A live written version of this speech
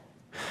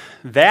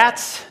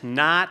That's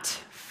not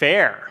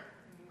fair.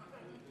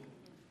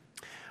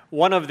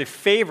 One of the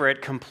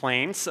favorite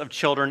complaints of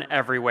children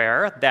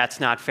everywhere, that's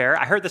not fair.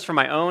 I heard this from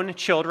my own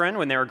children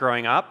when they were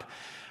growing up.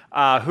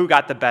 Who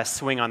got the best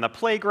swing on the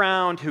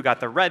playground? Who got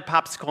the red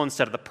popsicle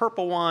instead of the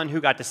purple one?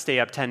 Who got to stay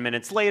up 10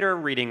 minutes later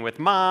reading with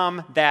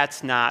mom?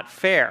 That's not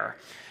fair.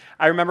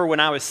 I remember when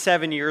I was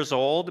 7 years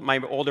old, my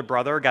older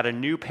brother got a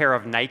new pair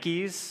of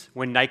Nikes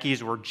when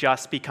Nikes were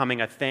just becoming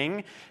a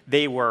thing.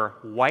 They were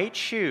white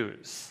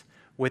shoes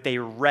with a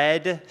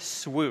red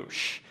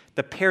swoosh,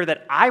 the pair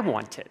that I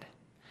wanted.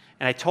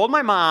 And I told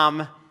my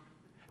mom,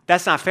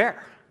 that's not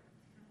fair.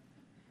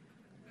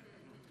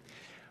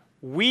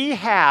 We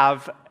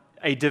have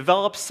a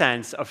developed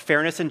sense of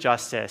fairness and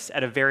justice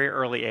at a very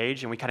early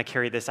age, and we kind of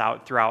carry this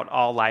out throughout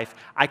all life.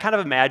 I kind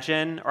of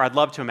imagine, or I'd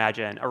love to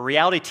imagine, a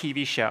reality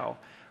TV show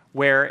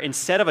where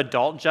instead of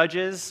adult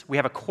judges, we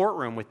have a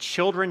courtroom with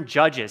children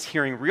judges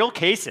hearing real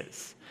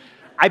cases.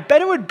 I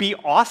bet it would be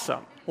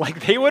awesome.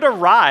 Like, they would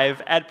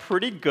arrive at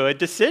pretty good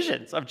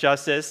decisions of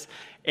justice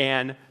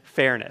and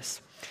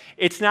fairness.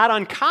 It's not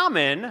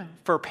uncommon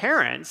for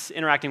parents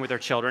interacting with their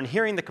children,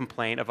 hearing the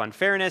complaint of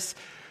unfairness,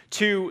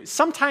 to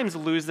sometimes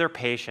lose their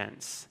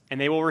patience, and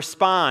they will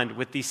respond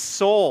with the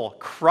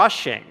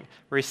soul-crushing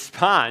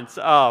response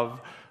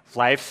of,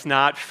 life's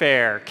not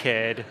fair,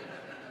 kid.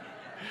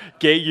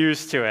 Get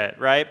used to it,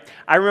 right?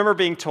 I remember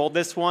being told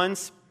this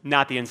once,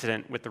 not the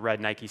incident with the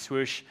red Nike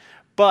swoosh,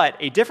 but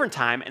a different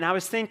time, and I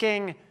was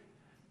thinking,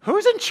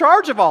 who's in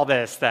charge of all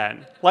this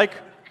then? Like,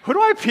 who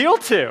do I appeal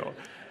to?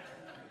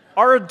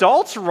 Are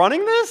adults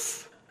running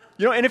this?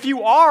 And if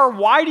you are,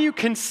 why do you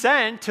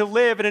consent to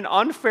live in an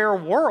unfair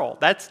world?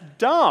 That's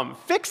dumb.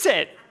 Fix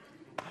it.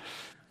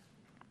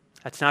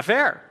 That's not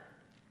fair.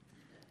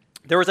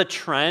 There was a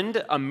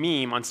trend, a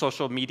meme on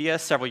social media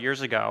several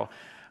years ago,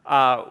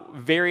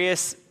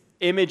 various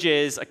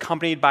images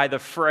accompanied by the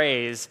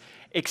phrase,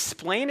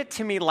 explain it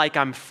to me like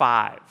I'm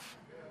 5.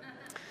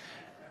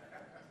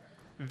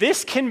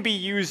 This can be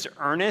used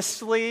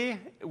earnestly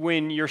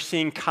when you're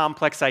seeing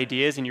complex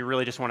ideas and you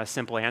really just want a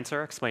simple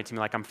answer, explain it to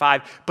me like I'm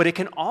 5, but it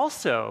can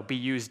also be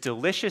used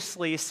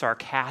deliciously,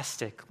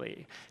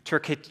 sarcastically to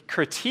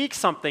critique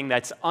something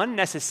that's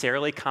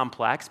unnecessarily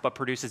complex but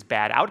produces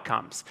bad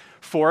outcomes.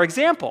 For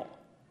example,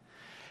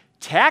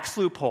 tax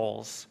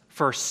loopholes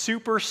for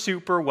super,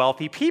 super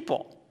wealthy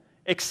people.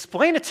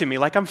 Explain it to me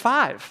like I'm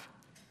 5.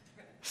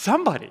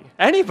 Somebody,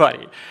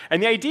 anybody.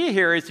 And the idea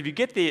here is if you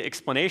get the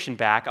explanation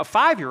back, a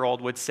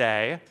 5-year-old would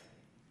say,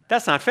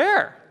 that's not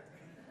fair.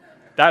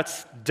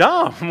 That's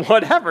dumb,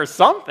 whatever,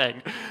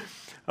 something.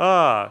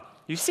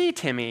 You see,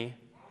 Timmy,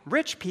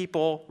 rich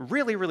people,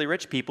 really, really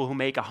rich people who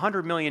make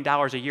 $100 million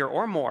a year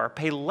or more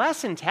pay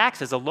less in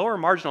taxes, a lower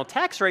marginal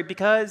tax rate,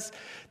 because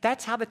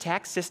that's how the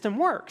tax system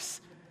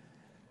works.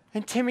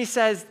 And Timmy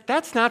says,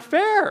 that's not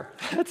fair.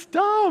 That's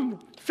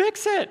dumb.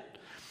 Fix it.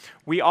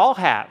 We all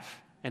have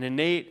an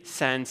innate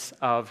sense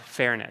of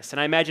fairness.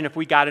 And I imagine if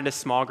we got into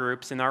small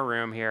groups in our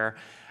room here,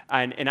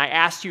 and I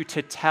asked you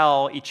to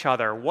tell each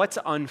other what's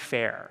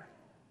unfair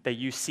that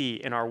you see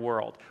in our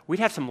world, we'd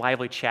have some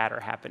lively chatter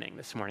happening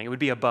this morning. It would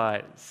be a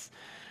buzz,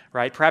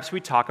 right? Perhaps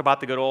we'd talk about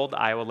the good old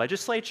Iowa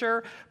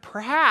legislature.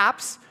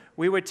 Perhaps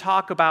we would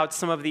talk about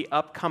some of the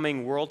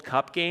upcoming World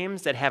Cup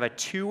games that have a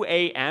 2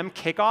 a.m.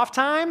 kickoff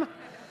time.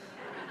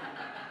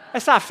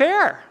 That's not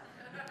fair.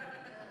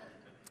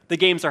 The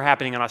games are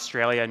happening in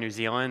Australia and New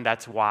Zealand.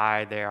 That's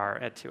why they are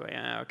at 2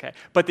 a.m. Okay.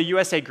 But the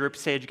USA group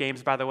stage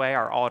games, by the way,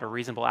 are all at a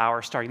reasonable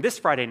hour, starting this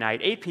Friday night,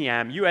 8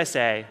 p.m.,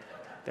 USA.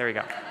 There you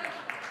go.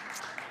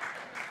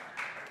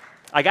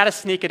 I got to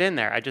sneak it in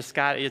there. It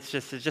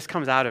just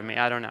comes out of me.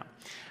 I don't know.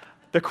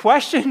 The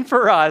question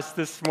for us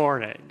this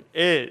morning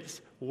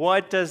is,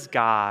 what does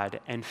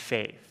God and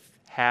faith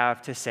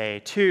have to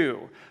say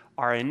to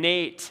our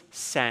innate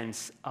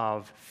sense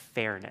of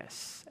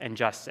fairness and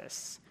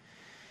justice?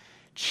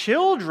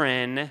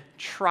 Children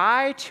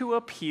try to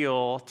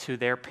appeal to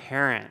their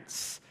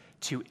parents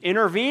to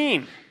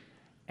intervene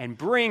and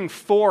bring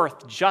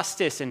forth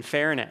justice and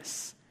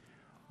fairness.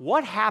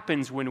 What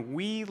happens when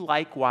we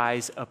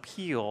likewise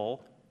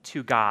appeal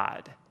to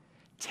God,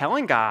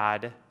 telling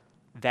God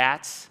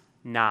that's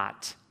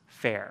not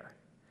fair?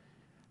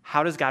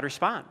 How does God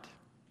respond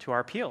to our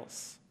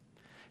appeals?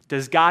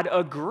 Does God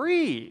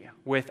agree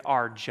with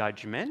our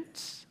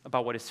judgment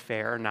about what is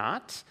fair or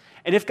not?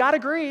 And if God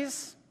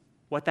agrees,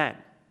 what then?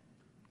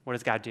 What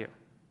does God do?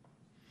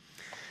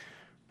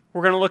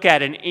 We're going to look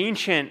at an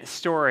ancient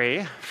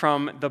story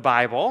from the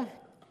Bible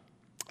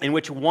in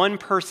which one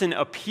person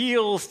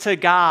appeals to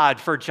God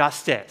for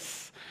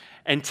justice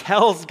and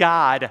tells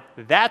God,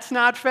 that's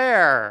not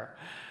fair.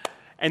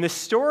 And the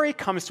story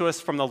comes to us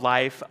from the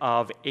life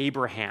of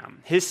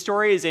Abraham. His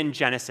story is in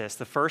Genesis,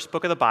 the first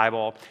book of the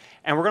Bible,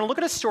 and we're going to look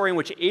at a story in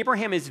which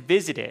Abraham is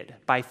visited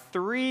by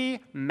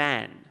 3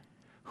 men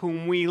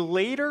whom we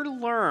later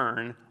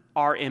learn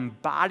are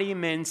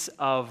embodiments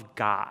of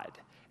God.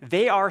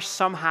 They are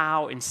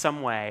somehow, in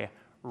some way,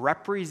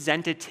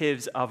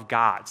 representatives of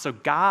God.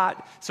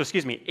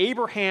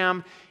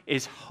 Abraham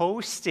is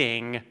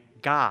hosting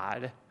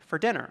God for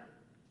dinner.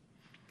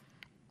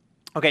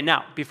 Okay,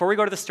 now, before we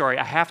go to the story,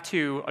 I have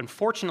to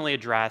unfortunately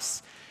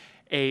address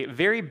a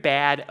very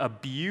bad,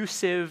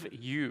 abusive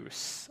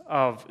use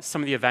of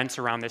some of the events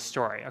around this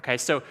story. Okay,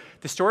 so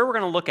the story we're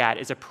going to look at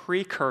is a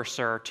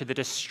precursor to the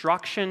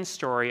destruction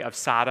story of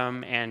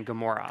Sodom and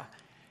Gomorrah.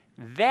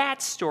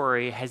 That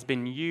story has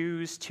been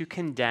used to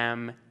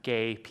condemn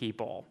gay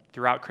people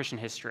throughout Christian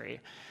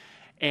history.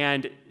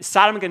 And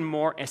Sodom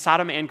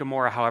and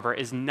Gomorrah, however,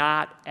 is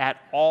not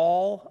at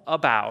all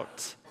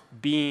about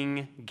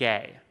being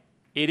gay.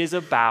 It is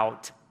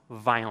about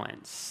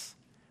violence,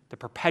 the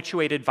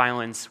perpetuated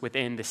violence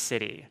within the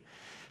city.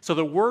 So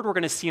the word we're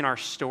going to see in our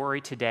story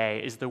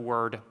today is the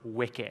word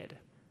wicked,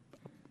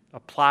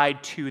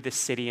 applied to the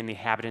city and the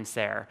inhabitants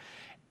there.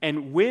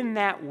 And when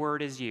that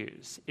word is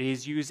used, it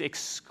is used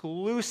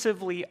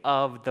exclusively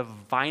of the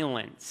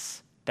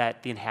violence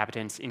that the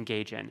inhabitants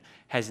engage in. It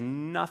has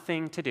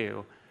nothing to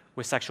do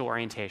with sexual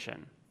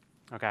orientation.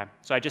 Okay,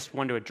 so I just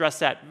wanted to address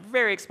that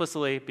very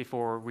explicitly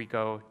before we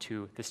go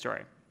to the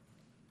story.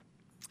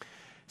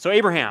 So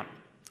Abraham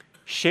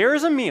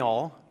shares a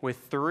meal with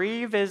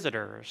 3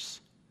 visitors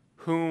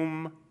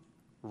whom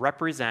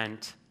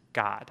represent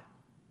God.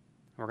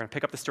 We're going to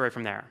pick up the story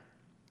from there.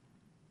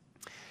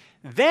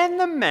 Then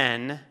the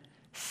men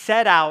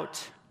set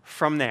out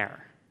from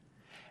there,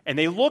 and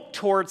they looked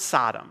towards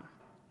Sodom,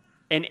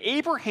 and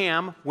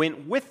Abraham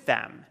went with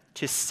them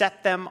to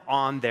set them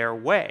on their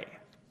way.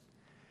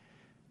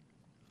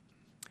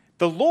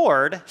 The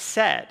Lord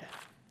said,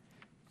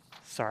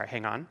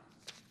 hang on.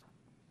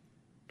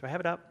 Do I have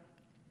it up?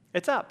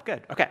 It's up,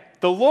 good, okay.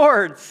 The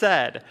Lord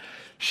said,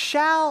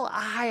 "Shall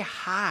I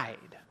hide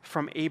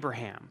from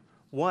Abraham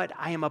what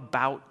I am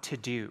about to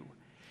do,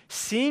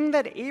 seeing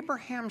that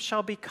Abraham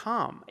shall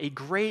become a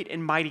great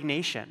and mighty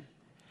nation,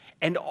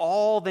 and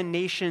all the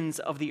nations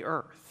of the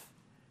earth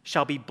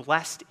shall be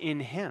blessed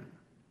in him?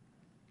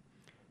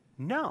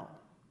 No,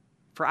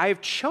 for I have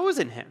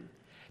chosen him,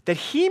 that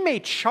he may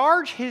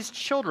charge his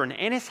children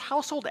and his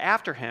household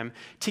after him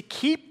to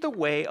keep the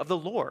way of the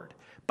Lord,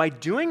 by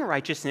doing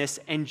righteousness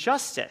and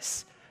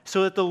justice,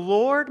 so that the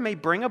Lord may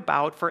bring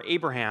about for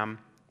Abraham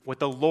what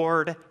the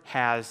Lord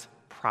has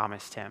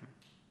promised him."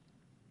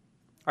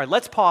 All right,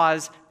 let's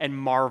pause and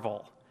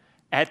marvel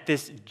at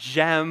this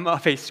gem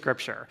of a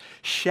scripture.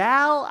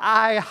 Shall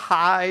I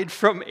hide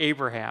from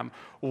Abraham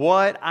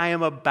what I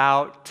am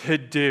about to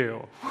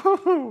do?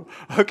 Woo-hoo.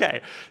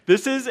 Okay,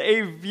 this is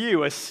a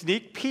view, a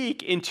sneak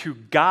peek into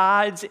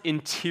God's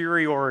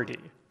interiority.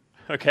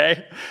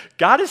 Okay?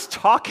 God is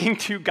talking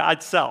to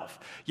God's self.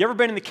 You ever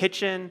been in the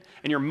kitchen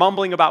and you're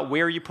mumbling about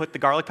where you put the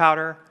garlic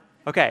powder?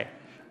 Okay,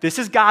 this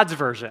is God's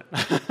version.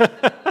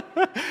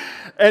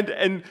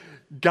 and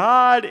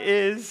God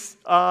is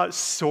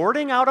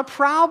sorting out a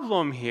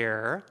problem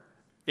here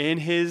in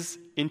his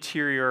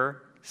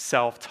interior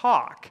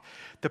self-talk.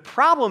 The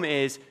problem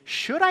is,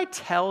 should I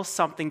tell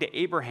something to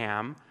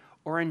Abraham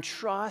or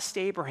entrust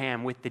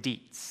Abraham with the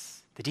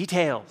deets, the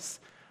details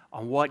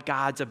on what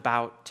God's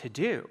about to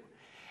do?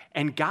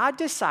 And God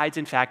decides,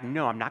 in fact,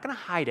 no, I'm not going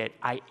to hide it.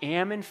 I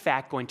am, in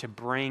fact, going to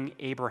bring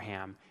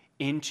Abraham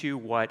into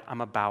what I'm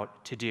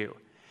about to do.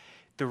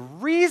 The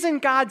reason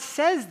God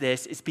says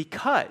this is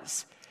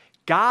because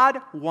God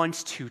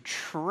wants to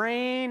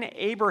train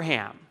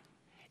Abraham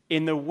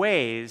in the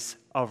ways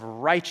of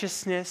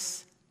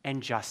righteousness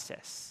and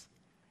justice.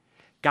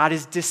 God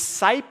is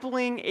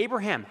discipling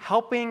Abraham,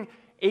 helping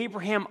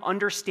Abraham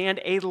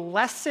understand a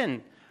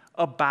lesson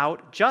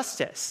about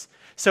justice.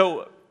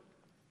 So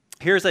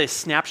here's a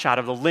snapshot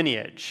of the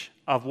lineage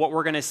of what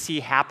we're going to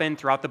see happen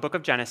throughout the book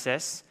of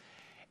Genesis.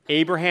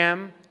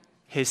 Abraham,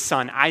 his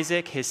son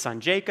Isaac, his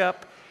son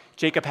Jacob.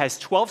 Jacob has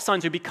 12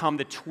 sons who become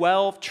the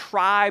 12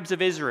 tribes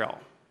of Israel.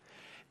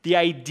 The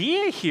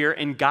idea here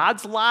in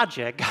God's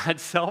logic,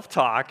 God's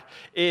self-talk,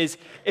 is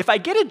if I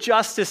get a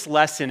justice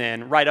lesson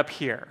in right up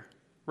here,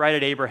 right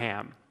at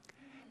Abraham,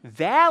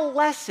 that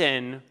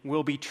lesson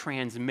will be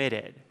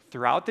transmitted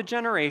throughout the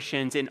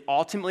generations and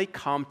ultimately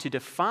come to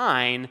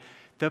define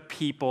the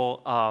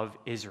people of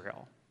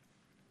Israel.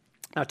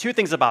 Now, 2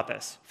 things about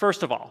this.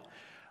 First of all,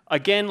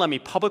 again, let me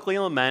publicly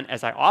lament,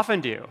 as I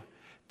often do,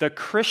 the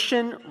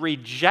Christian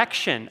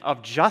rejection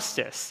of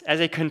justice as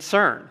a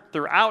concern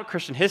throughout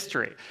Christian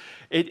history.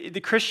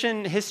 The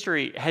Christian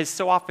history has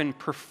so often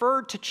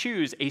preferred to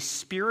choose a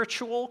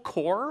spiritual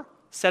core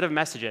set of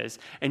messages,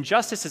 and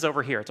justice is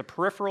over here. It's a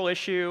peripheral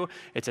issue.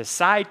 It's a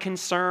side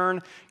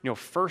concern.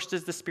 First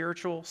is the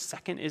spiritual,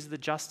 second is the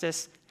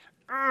justice.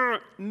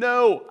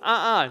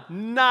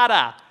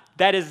 Nada.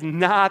 That is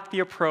not the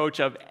approach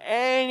of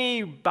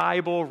any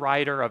Bible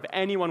writer, of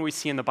anyone we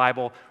see in the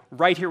Bible.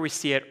 Right here we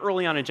see it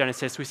early on in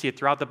Genesis. We see it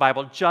throughout the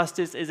Bible.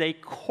 Justice is a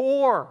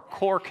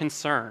core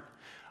concern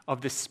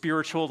of the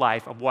spiritual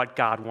life of what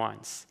God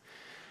wants.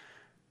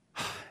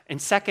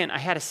 And second, I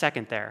had a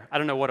second there. I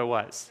don't know what it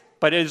was,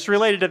 but it's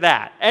related to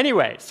that.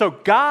 Anyway, so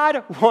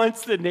God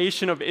wants the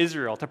nation of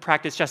Israel to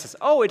practice justice.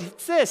 Oh,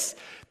 it's this,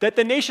 that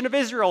the nation of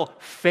Israel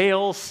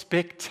fails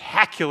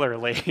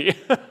spectacularly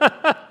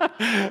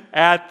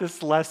at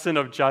this lesson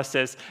of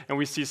justice. And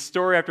we see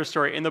story after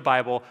story in the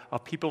Bible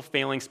of people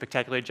failing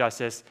spectacularly at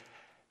justice.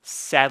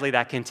 Sadly,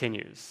 that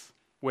continues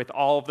with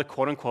all of the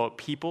quote-unquote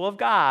people of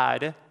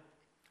God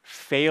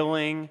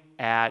failing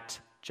at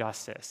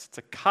justice. It's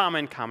a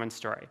common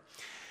story.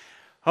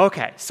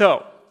 Okay,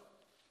 so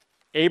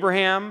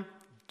Abraham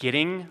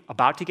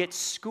about to get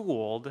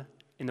schooled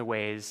in the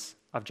ways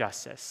of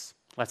justice.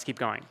 Let's keep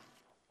going.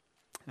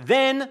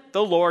 Then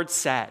the Lord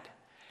said,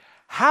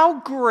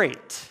 "How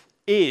great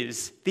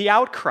is the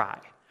outcry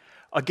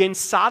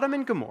against Sodom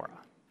and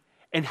Gomorrah,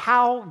 and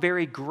how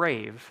very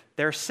grave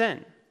their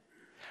sin.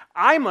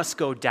 I must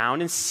go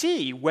down and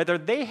see whether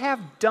they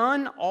have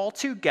done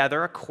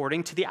altogether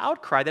according to the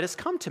outcry that has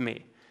come to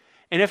me.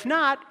 And if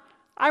not,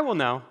 I will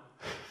know."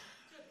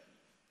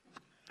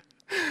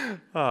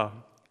 Oh,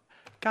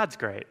 God's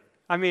great.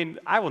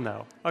 I will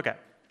know. Okay,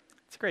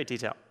 it's a great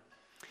detail.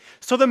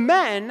 So the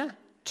men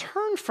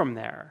turned from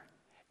there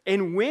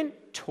and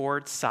went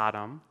toward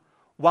Sodom,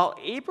 while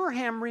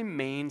Abraham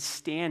remained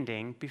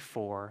standing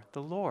before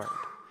the Lord.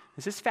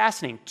 This is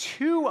fascinating.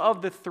 2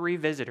 of the 3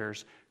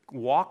 visitors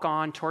walk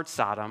on towards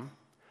Sodom.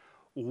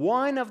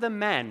 1 of the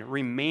men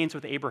remains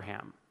with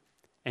Abraham,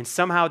 and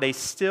somehow they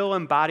still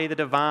embody the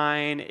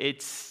divine.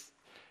 It's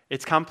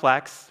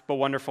complex, but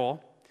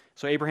wonderful.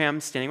 So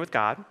Abraham's standing with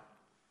God.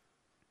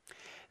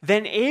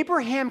 Then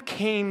Abraham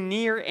came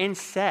near and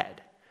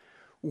said,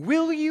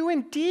 "Will you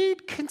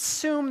indeed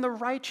consume the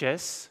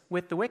righteous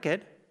with the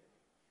wicked?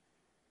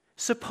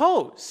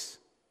 Suppose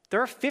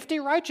there are 50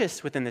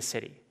 righteous within the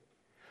city.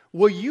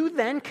 Will you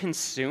then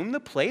consume the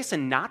place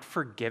and not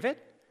forgive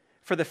it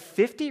for the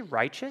 50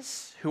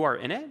 righteous who are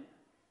in it?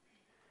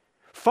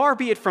 Far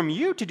be it from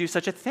you to do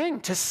such a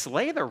thing, to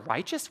slay the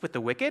righteous with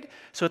the wicked,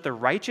 so that the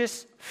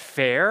righteous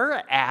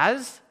fare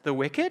as the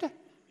wicked.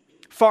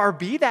 Far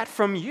be that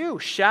from you.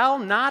 Shall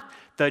not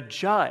the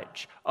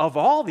judge of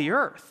all the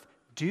earth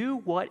do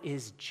what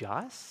is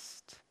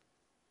just?"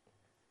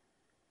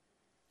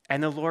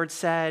 And the Lord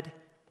said,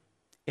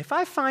 "If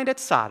I find at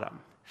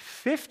Sodom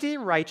 50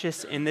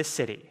 righteous in this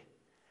city,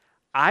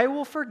 I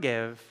will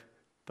forgive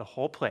the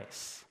whole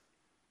place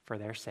for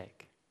their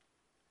sake."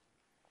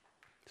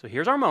 So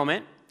here's our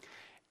moment.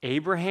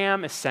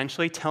 Abraham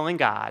essentially telling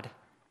God,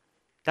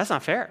 that's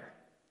not fair.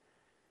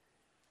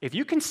 If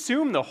you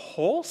consume the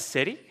whole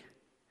city,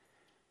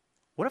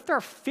 what if there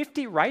are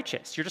 50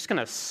 righteous? You're just going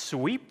to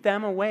sweep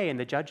them away in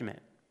the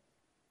judgment.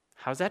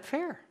 How's that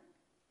fair?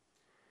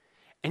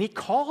 And he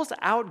calls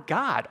out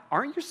God.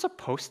 Aren't you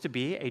supposed to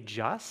be a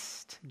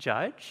just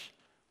judge?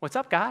 What's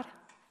up, God?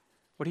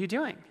 What are you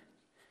doing?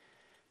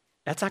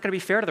 That's not going to be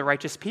fair to the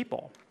righteous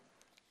people.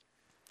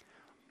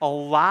 A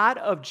lot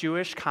of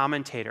Jewish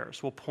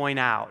commentators will point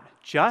out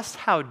just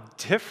how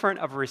different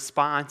of a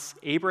response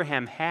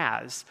Abraham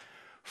has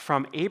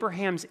from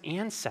Abraham's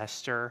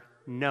ancestor,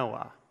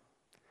 Noah.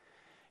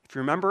 If you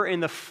remember in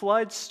the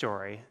flood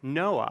story,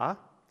 Noah,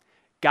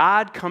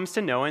 God comes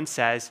to Noah and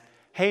says,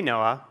 "Hey,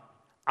 Noah,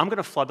 I'm going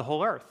to flood the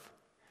whole earth."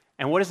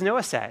 And what does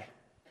Noah say?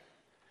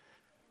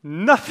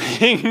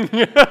 Nothing.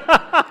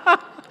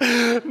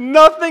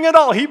 Nothing at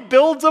all. He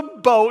builds a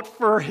boat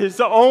for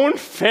his own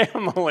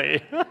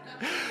family.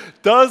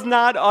 Does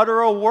not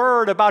utter a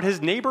word about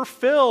his neighbor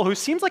Phil, who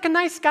seems like a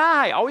nice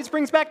guy, always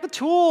brings back the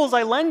tools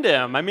I lend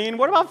him.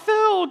 What about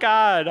Phil,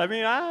 God?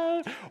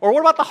 Or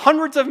what about the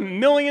hundreds of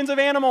millions of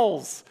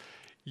animals?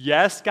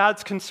 Yes,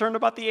 God's concerned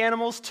about the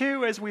animals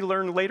too, as we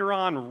learn later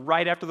on,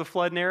 right after the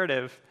flood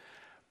narrative.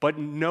 But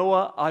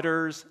Noah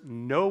utters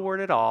no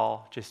word at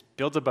all, just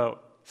builds a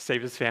boat,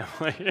 saves his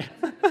family.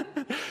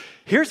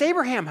 Here's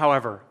Abraham,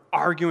 however,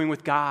 arguing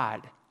with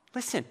God.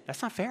 Listen,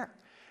 that's not fair.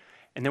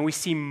 And then we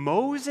see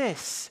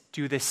Moses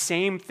do the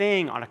same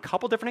thing on a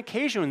couple different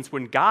occasions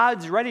when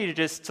God's ready to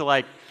just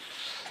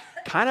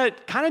kind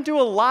of do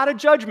a lot of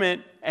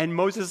judgment, and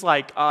Moses is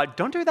like,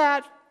 "Don't do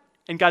that."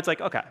 And God's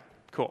like, "Okay,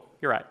 cool,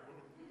 you're right."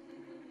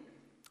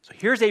 So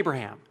here's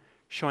Abraham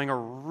showing a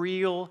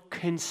real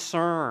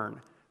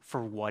concern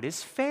for what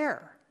is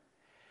fair.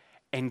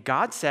 And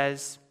God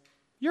says,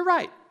 "You're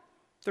right.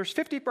 There's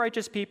 50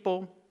 righteous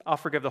people. I'll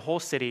forgive the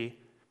whole city,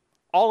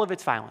 all of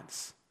its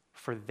violence,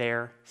 for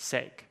their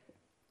sake."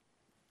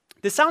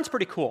 This sounds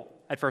pretty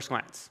cool at first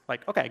glance.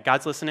 Okay,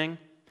 God's listening,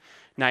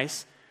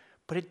 nice,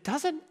 but it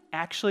doesn't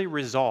actually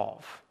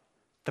resolve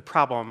the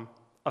problem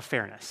of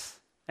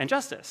fairness and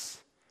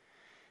justice.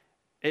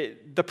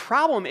 The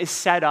problem is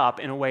set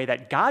up in a way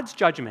that God's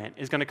judgment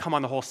is going to come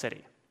on the whole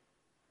city.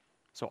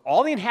 So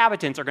all the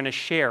inhabitants are going to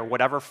share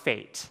whatever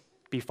fate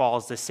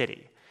befalls the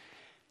city.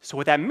 So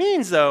what that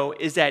means, though,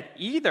 is that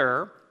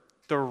either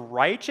the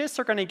righteous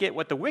are going to get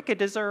what the wicked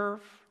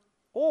deserve,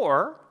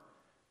 or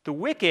the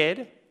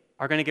wicked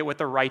are going to get what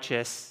the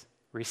righteous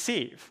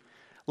receive.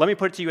 Let me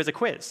put it to you as a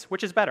quiz.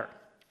 Which is better?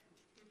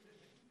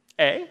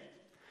 A,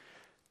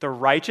 the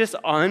righteous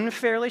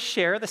unfairly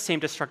share the same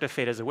destructive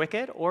fate as the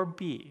wicked, or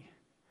B,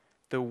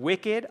 the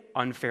wicked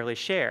unfairly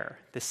share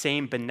the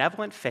same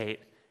benevolent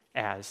fate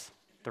as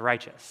the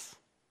righteous.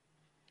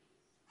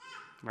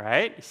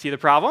 Right? You see the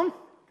problem?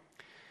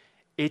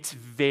 It's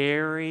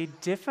very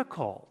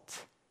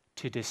difficult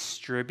to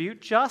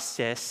distribute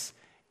justice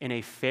in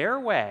a fair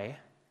way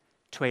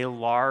to a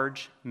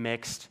large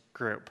mixed group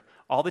group.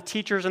 All the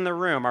teachers in the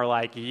room are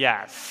like,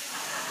 yes.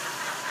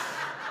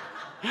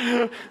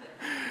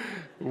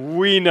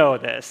 We know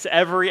this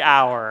every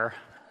hour.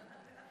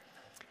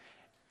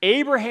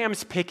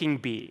 Abraham's picking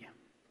B.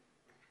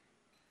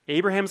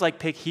 Abraham's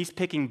like, he's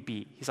picking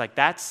B. He's like,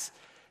 that's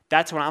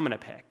what I'm going to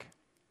pick.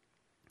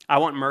 I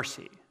want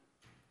mercy.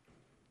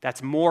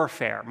 That's more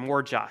fair,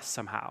 more just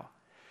somehow.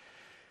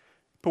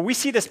 But we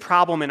see this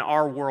problem in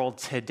our world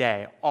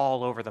today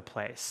all over the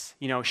place.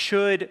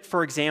 Should,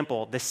 for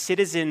example, the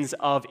citizens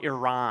of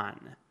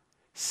Iran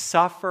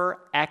suffer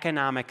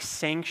economic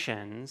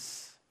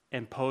sanctions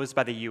imposed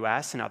by the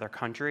US and other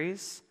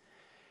countries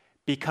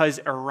because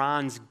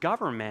Iran's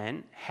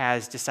government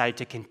has decided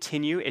to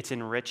continue its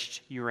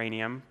enriched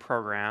uranium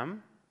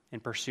program in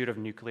pursuit of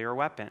nuclear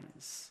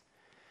weapons?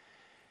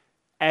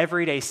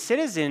 Everyday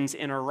citizens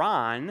in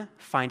Iran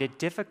find it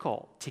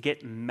difficult to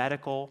get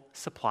medical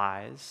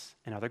supplies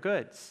and other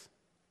goods.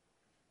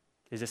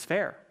 Is this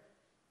fair?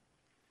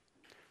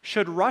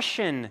 Should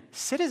Russian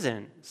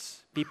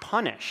citizens be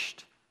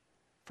punished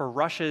for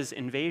Russia's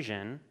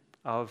invasion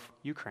of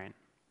Ukraine?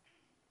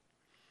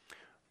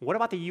 What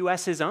about the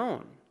US's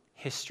own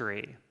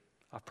history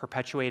of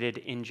perpetuated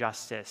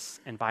injustice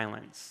and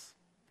violence?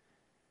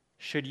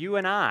 Should you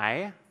and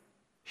I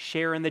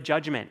share in the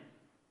judgment?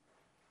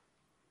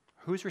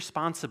 Who's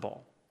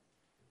responsible?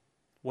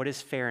 What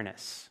is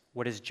fairness?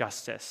 What is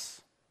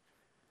justice?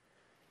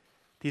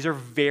 These are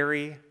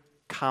very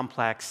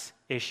complex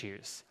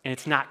issues, and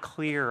it's not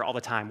clear all the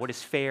time what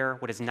is fair,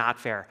 what is not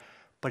fair,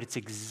 but it's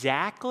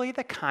exactly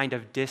the kind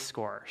of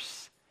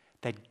discourse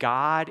that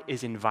God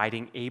is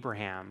inviting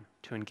Abraham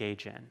to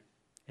engage in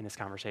this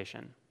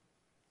conversation.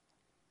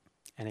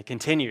 And it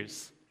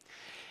continues.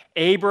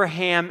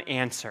 Abraham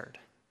answered,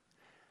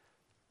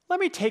 "Let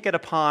me take it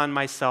upon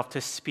myself to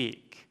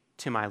speak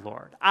to my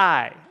Lord.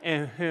 I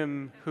am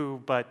him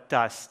who but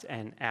dust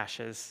and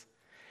ashes.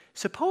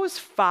 Suppose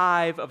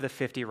 5 of the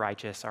 50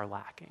 righteous are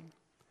lacking.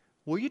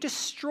 Will you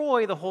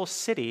destroy the whole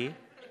city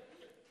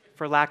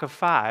for lack of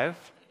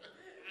 5?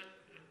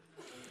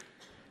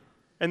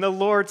 And the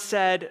Lord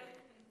said,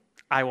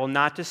 I will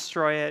not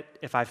destroy it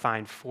if I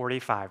find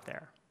 45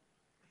 there."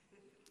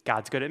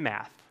 God's good at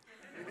math.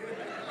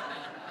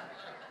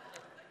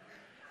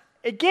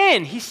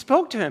 Again, he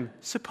spoke to him,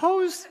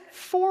 "Suppose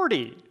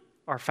 40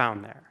 are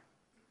found there."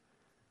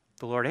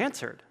 The Lord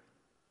answered,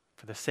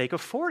 "For the sake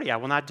of 40, I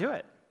will not do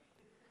it."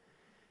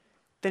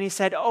 Then he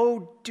said,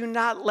 "Oh, do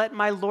not let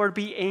my Lord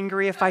be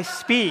angry if I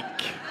speak.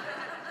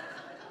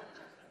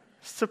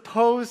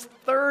 Suppose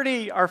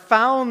 30 are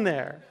found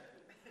there."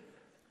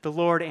 The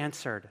Lord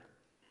answered,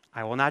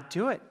 "I will not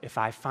do it if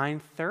I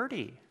find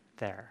 30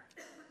 there."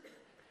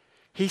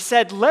 He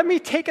said, "Let me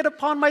take it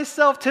upon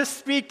myself to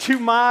speak to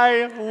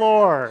my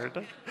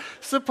Lord.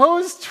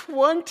 Suppose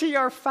 20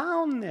 are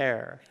found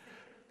there."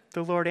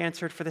 The Lord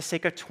answered, "For the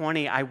sake of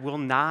 20, I will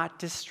not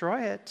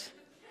destroy it."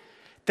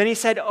 Then he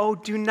said, "Oh,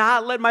 do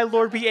not let my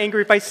Lord be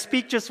angry if I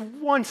speak just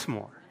once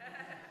more.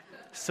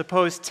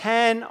 Suppose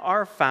 10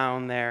 are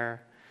found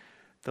there."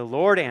 The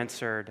Lord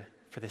answered,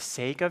 "For the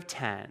sake of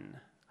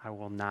 10, I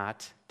will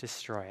not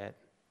destroy it."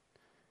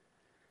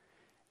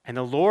 And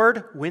the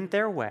Lord went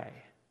their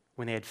way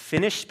when they had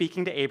finished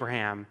speaking to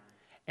Abraham,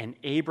 and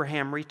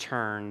Abraham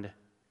returned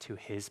to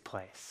his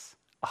place.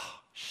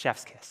 Oh,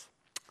 chef's kiss.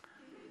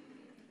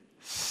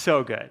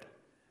 So good.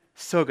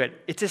 So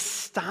good. It's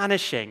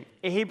astonishing.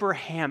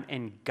 Abraham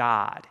and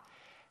God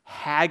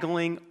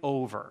haggling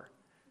over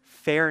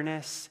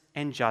fairness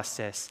and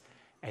justice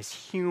as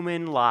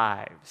human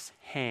lives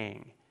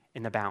hang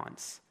in the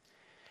balance.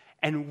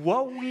 And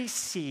what we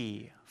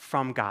see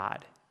from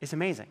God is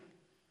amazing.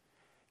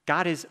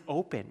 God is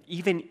open,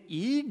 even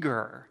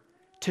eager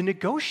to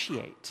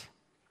negotiate.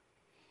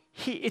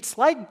 It's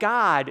like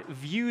God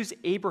views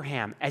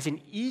Abraham as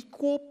an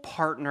equal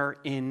partner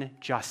in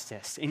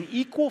justice, an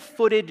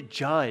equal-footed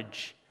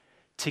judge.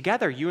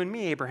 Together, you and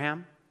me,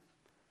 Abraham,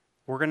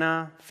 we're going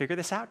to figure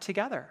this out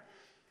together.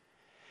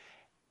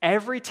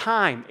 Every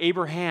time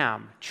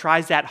Abraham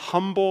tries that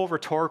humble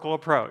rhetorical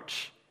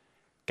approach,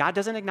 God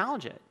doesn't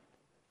acknowledge it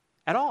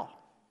at all.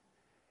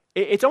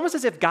 It's almost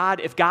as if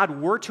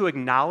God were to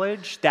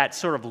acknowledge that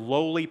sort of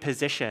lowly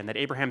position that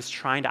Abraham's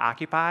trying to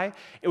occupy,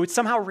 it would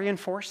somehow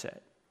reinforce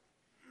it.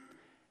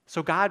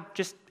 So God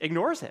just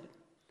ignores it.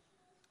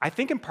 I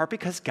think in part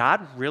because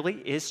God really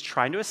is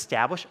trying to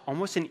establish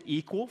almost an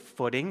equal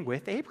footing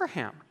with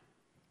Abraham.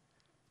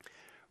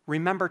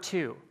 Remember,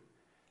 too,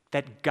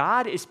 that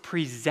God is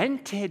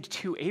presented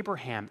to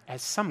Abraham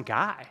as some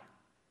guy.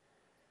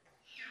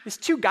 There's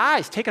 2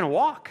 guys taking a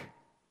walk,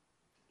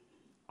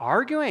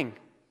 arguing,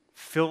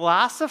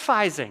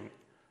 philosophizing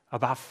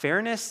about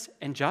fairness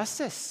and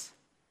justice.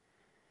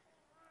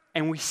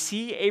 And we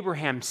see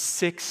Abraham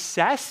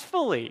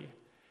successfully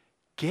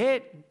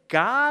get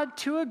God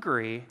to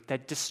agree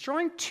that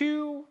destroying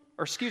 10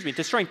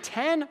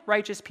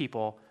 righteous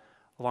people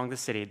along the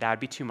city, that would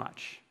be too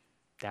much.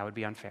 That would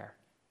be unfair.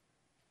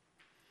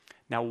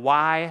 Now,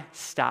 why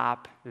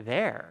stop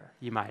there,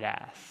 you might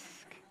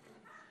ask?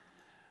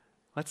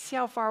 Let's see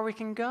how far we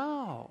can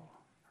go,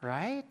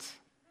 right?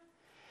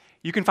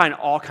 You can find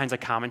all kinds of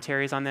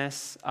commentaries on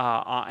this,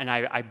 and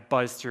I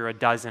buzzed through a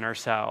dozen or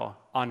so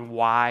on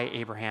why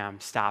Abraham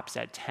stops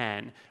at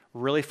 10.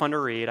 Really fun to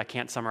read. I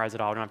can't summarize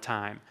it all. I don't have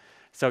time.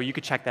 So you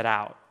could check that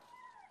out.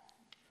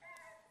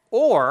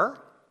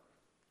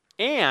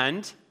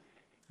 And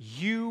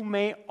you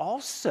may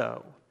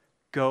also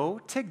go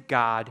to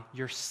God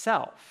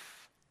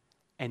yourself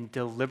and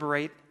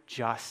deliberate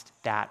just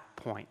that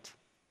point.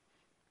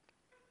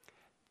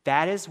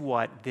 That is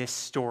what this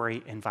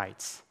story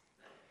invites.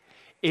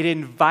 It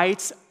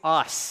invites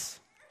us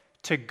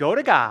to go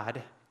to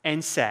God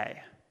and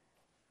say,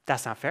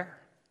 that's not fair.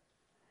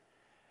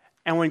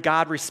 And when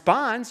God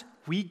responds,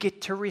 we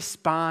get to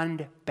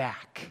respond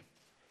back.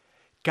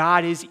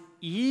 God is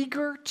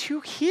eager to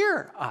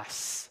hear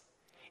us,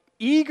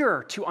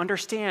 eager to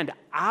understand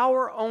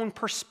our own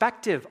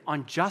perspective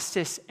on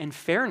justice and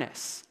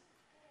fairness.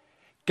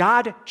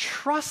 God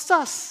trusts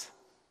us.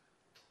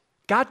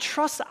 God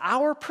trusts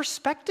our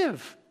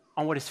perspective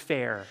on what is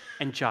fair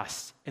and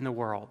just in the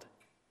world.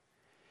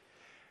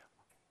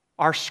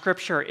 Our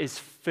scripture is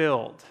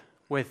filled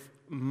with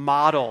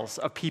models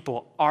of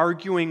people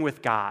arguing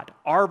with God,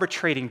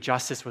 arbitrating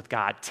justice with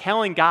God,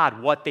 telling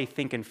God what they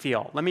think and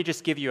feel. Let me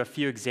just give you a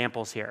few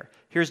examples here.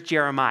 Here's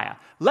Jeremiah.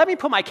 Let me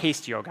put my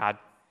case to you, O God.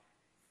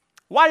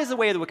 Why does the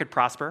way of the wicked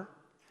prosper?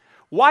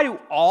 Why do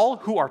all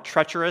who are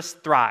treacherous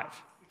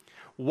thrive?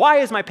 Why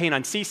is my pain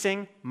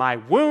unceasing, my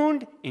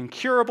wound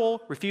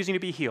incurable, refusing to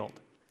be healed?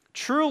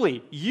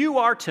 Truly, you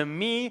are to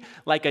me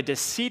like a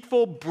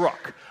deceitful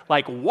brook,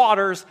 like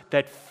waters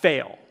that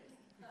fail.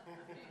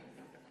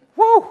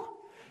 Woo!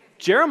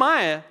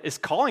 Jeremiah is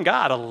calling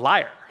God a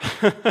liar.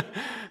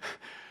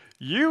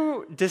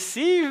 You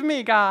deceive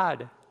me,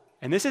 God.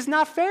 And this is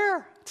not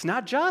fair. It's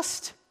not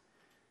just.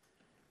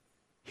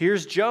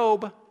 Here's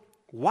Job.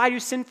 Why do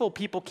sinful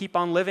people keep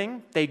on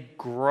living? They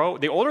grow.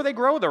 The older they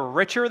grow, the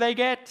richer they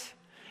get.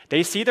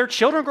 They see their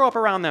children grow up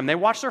around them. They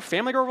watch their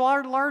family grow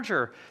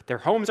larger. Their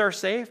homes are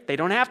safe. They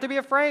don't have to be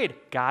afraid.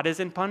 God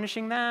isn't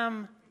punishing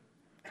them.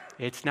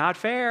 It's not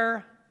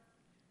fair.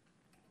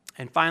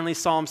 And finally,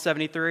 Psalm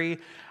 73.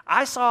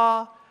 I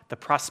saw the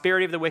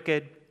prosperity of the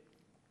wicked.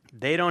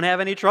 They don't have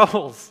any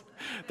troubles.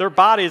 Their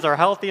bodies are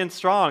healthy and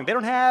strong. They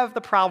don't have the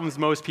problems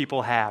most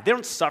people have. They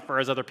don't suffer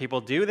as other people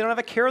do. They don't have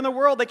a care in the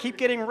world. They keep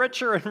getting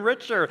richer and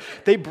richer.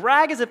 They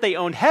brag as if they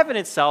own heaven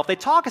itself. They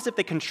talk as if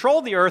they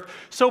control the earth,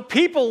 so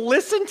people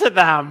listen to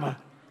them.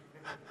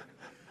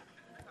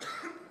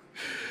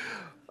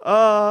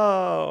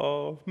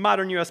 Oh,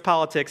 modern U.S.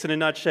 politics in a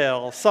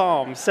nutshell.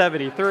 Psalm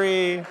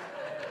 73.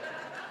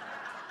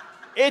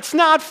 It's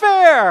not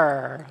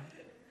fair.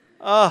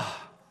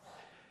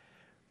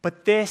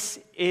 But this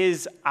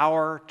is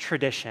our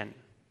tradition.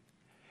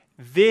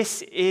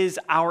 This is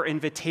our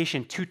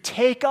invitation to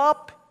take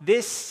up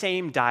this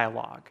same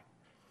dialogue.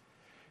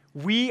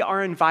 We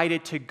are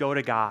invited to go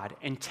to God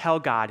and tell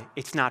God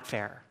it's not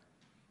fair.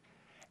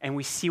 And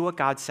we see what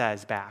God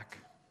says back.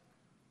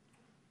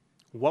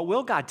 What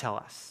will God tell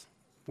us?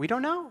 We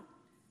don't know.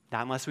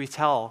 Not unless we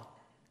tell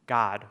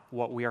God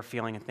what we are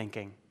feeling and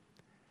thinking.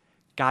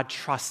 God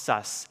trusts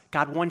us.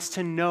 God wants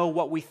to know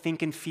what we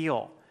think and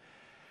feel.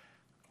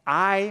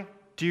 I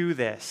do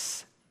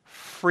this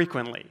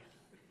frequently,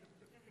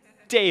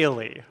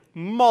 daily,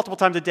 multiple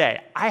times a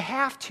day. I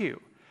have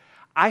to.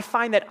 I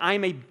find that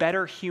I'm a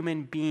better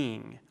human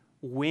being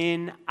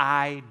when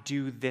I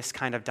do this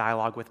kind of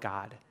dialogue with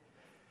God.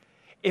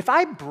 If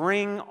I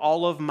bring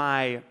all of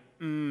my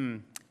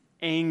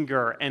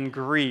anger and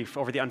grief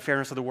over the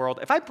unfairness of the world,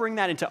 if I bring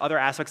that into other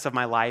aspects of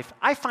my life,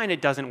 I find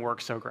it doesn't work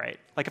so great.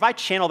 Like if I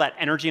channel that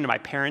energy into my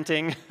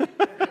parenting,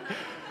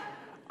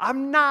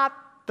 I'm not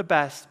the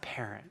best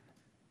parent.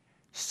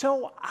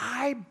 So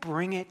I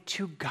bring it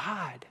to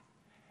God.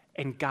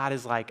 And God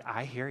is like,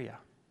 I hear you.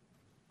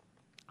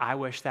 I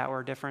wish that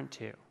were different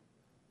too.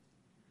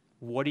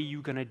 What are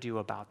you going to do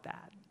about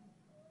that?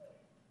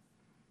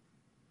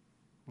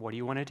 What do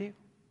you want to do?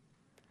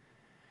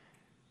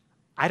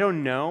 I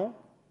don't know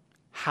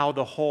how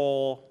the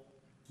whole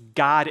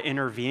God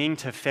intervening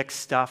to fix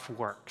stuff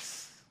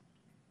works.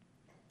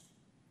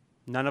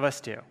 None of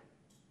us do.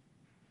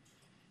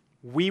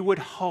 We would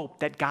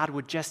hope that God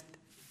would just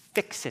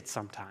fix it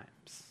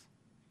sometimes,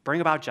 bring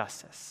about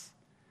justice.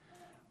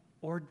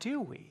 Or do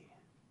we?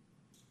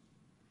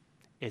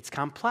 It's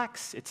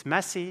complex, it's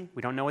messy,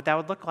 we don't know what that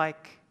would look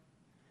like.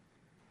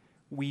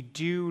 We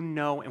do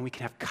know, and we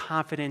can have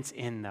confidence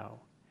in, though,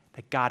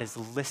 that God is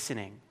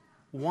listening,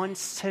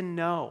 wants to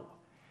know,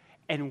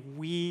 and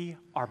we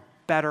are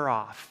better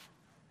off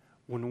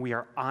when we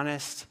are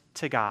honest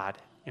to God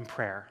in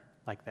prayer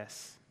like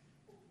this.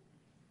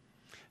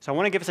 So I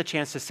want to give us a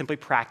chance to simply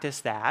practice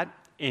that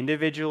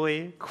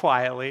individually,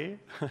 quietly.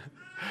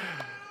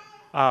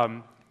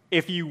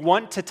 If you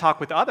want to talk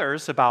with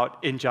others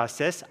about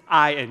injustice,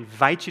 I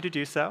invite you to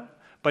do so.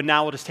 But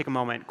now we'll just take a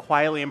moment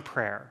quietly in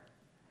prayer.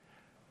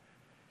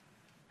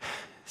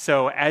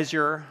 So as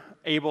you're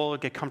able,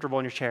 get comfortable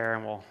in your chair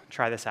and we'll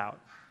try this out.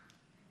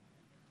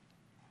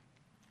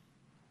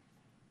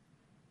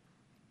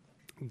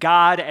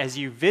 God, as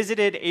you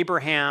visited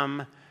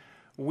Abraham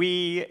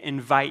we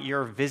invite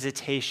your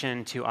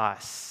visitation to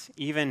us,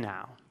 even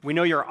now. We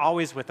know you're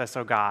always with us,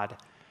 O God,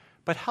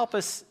 but help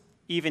us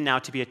even now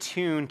to be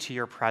attuned to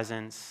your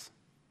presence.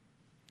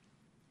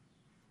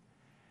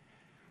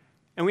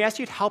 And we ask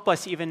you to help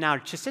us even now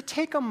just to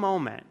take a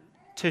moment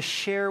to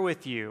share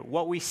with you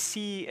what we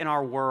see in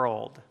our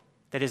world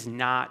that is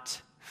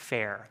not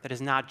fair, that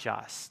is not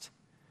just.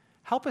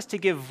 Help us to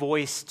give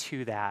voice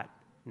to that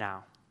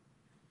now.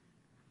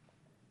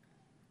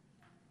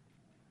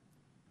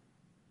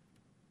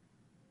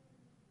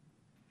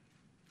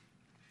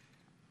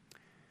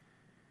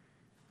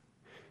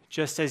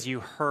 Just as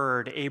you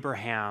heard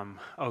Abraham,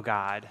 O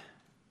God,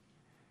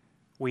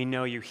 we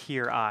know you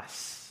hear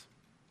us.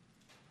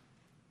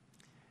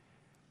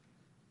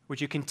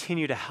 Would you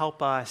continue to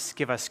help us,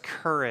 give us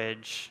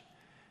courage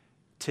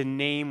to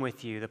name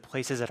with you the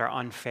places that are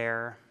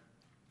unfair,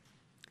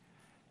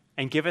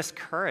 and give us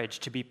courage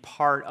to be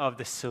part of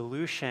the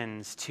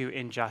solutions to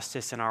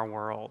injustice in our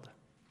world,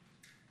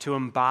 to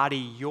embody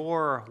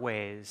your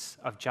ways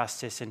of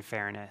justice and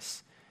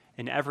fairness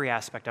in every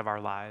aspect of our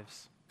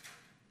lives.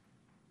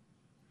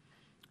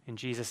 In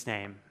Jesus'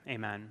 name,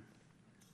 amen.